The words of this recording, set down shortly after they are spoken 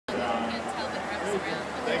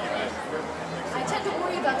I tend to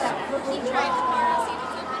worry about that rookie draft.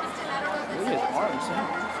 Look at his arms, huh?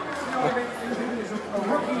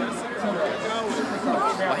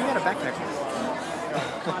 Why he got a backpack?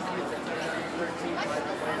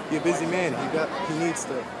 You're a busy man. He needs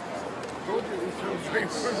stuff.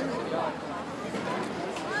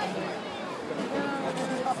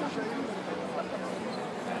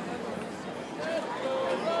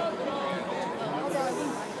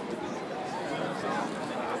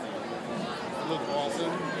 Look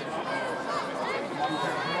awesome.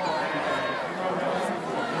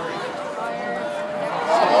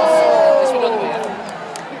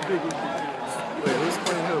 Wait, who's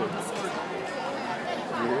playing who?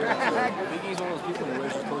 Biggie's one of those people that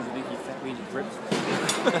wears his clothes and think he's fat when he grips.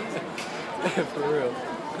 For real.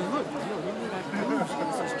 Cause look, he made that moves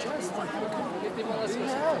against his chest. They want us to see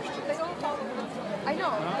first. I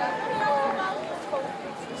know.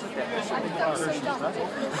 I think that was so dumb.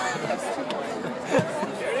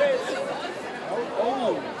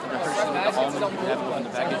 The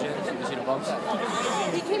package in, so you can see the bumps.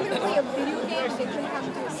 He came in to play a video game, they couldn't have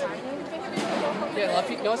him do a sign-in. Yeah, a lot of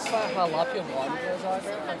people, you know how a lot of people want those are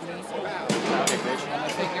there? Like me? Big bitch. On my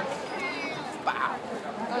figure. Bow!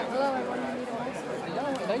 Hello, everyone.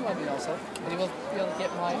 I know you want to be also. And you will be able to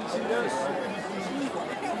get mine. You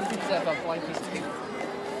just have a blind piece of paper.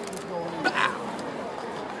 Bow!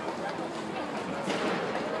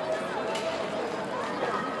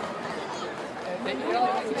 You know,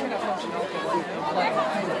 you turn that functionality like,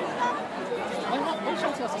 what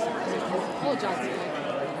Johnson else is oh, Johnson.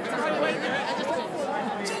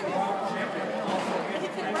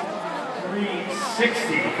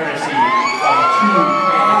 360 courtesy of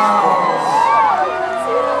 2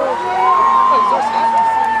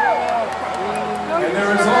 And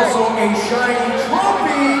there is also a shiny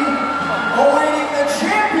trophy awaiting the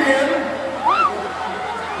champion.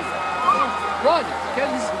 Run! Get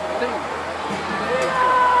his thing.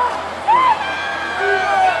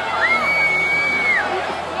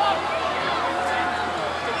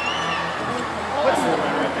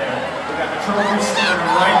 Trophy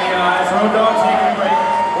staring right in the eyes. Road Dogg taking a break.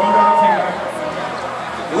 Road Dogg taking a break.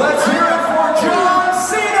 Let's hear it for John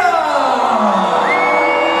Cena!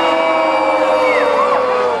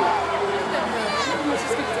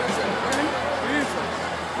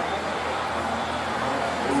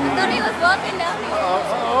 I thought he was walking down here.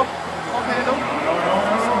 Uh-oh. One handle.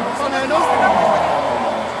 One handle.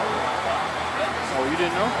 Oh, you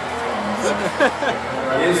didn't know?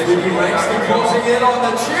 Is Biggie Langston closing in on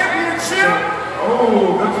the championship?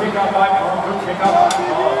 Oh, good kick out by Paul. Good kick out by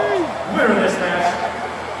Paul. Winner of this match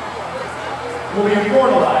will be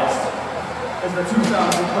immortalized as the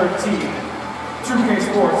 2013 2K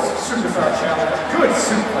Sports Superstar Challenge. Good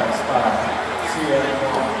suplex by CA.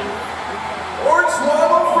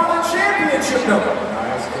 Hornswoggle for the championship number.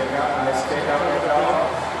 Nice kick out. Nice kick out. Good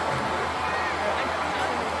job.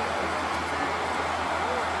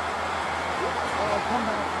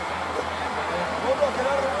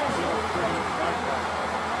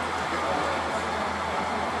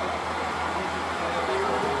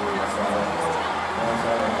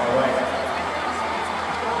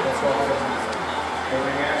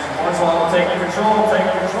 Hornswoggle taking control,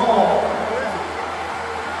 taking control.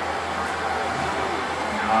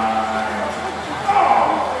 Nice.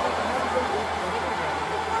 Oh!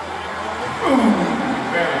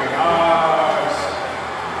 Very nice.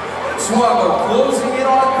 Hornswoggle closing in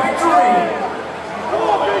on victory.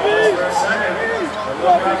 For a second.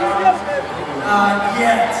 Not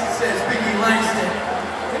yet, says Biggie Langston.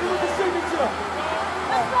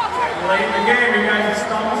 Late in the game, you guys are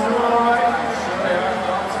stomachs doing all right? Sure they are.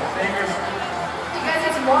 Thumbs and fingers. You guys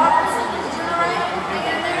need some water or something? Is it all right? Can I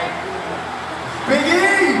get in there? Big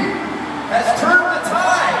E has turned the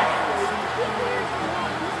tide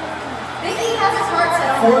Big E has his heart set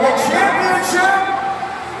on for the championship.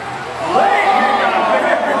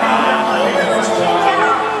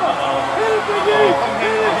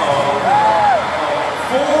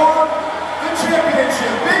 For the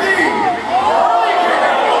championship, Big E.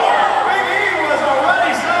 Big E was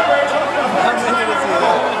already celebrating.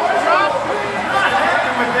 Not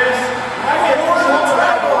happy with this. I get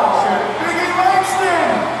Big E Langston.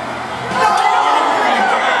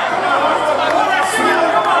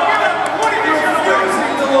 Come on, get him. What are you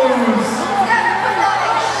refusing to lose?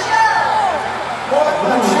 What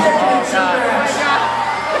the championship match.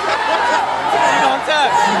 On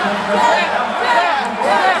time.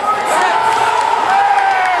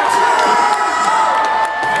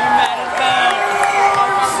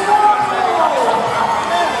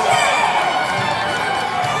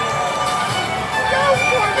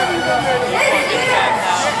 Ladies and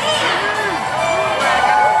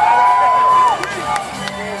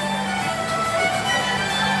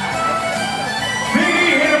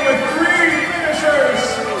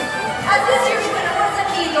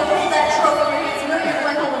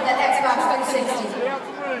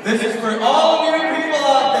This is for all you people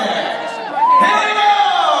out there. Here we go!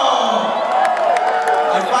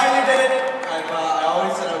 I finally did it. I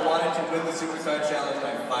always said I wanted to win the Superstar Challenge,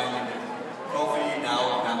 and I finally did it. Hopefully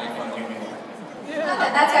now I'm not making fun of you anymore.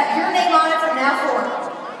 That's got your name on it from now forward.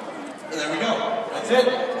 There we go. That's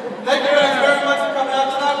it. Thank you guys very much for coming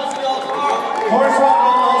out tonight. We'll see you all tomorrow.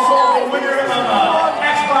 Hornswoggle also a winner of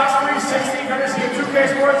Xbox 360 courtesy of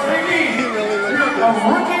 2K Sports 3D. You're a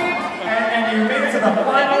rookie and you made it to the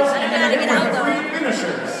finals and then you hit with 3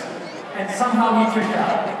 finishers. And somehow he kicked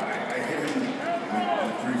out.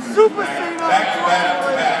 Super back to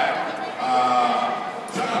back.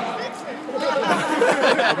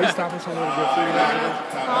 Are we stopping somewhere to get food after this?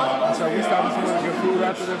 So are we stopping somewhere to get food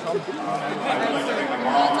after this?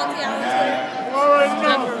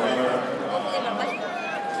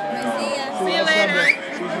 See you later.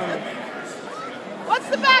 What's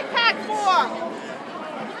the backpack for?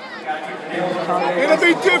 It'll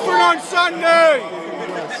be different on Sunday.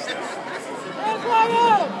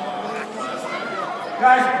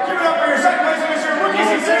 Guys, give it up for your second place finisher, rookie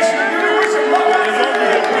sensation, and your winner,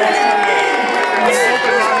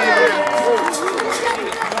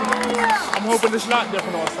 I'm hoping it's not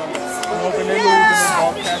different on Sunday. I'm hoping they lose and then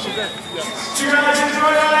all cash it in. You guys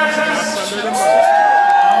enjoy that, Axxess?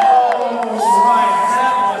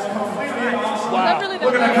 Wow.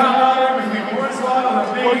 Look at the countdown between Hornswoggle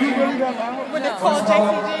and Well, you really got out? When they call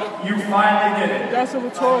JCG? You finally did it. That's a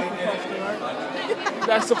rhetorical question, right?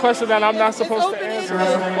 That's the question that I'm not supposed to answer.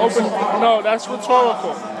 Open. No, that's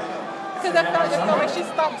rhetorical. Because I felt like she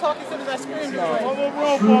stopped talking as soon as I screamed. Because you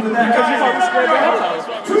probably scared the hell out of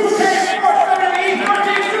us. 2K Sports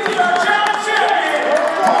WWE'13 Superstar Challenge Champion,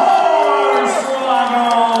 Hornswoggle!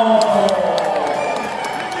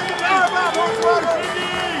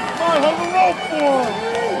 Come on, hold the rope for him.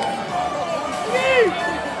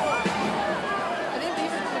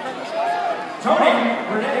 Tony,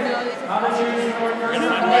 Renee, how did you enjoy your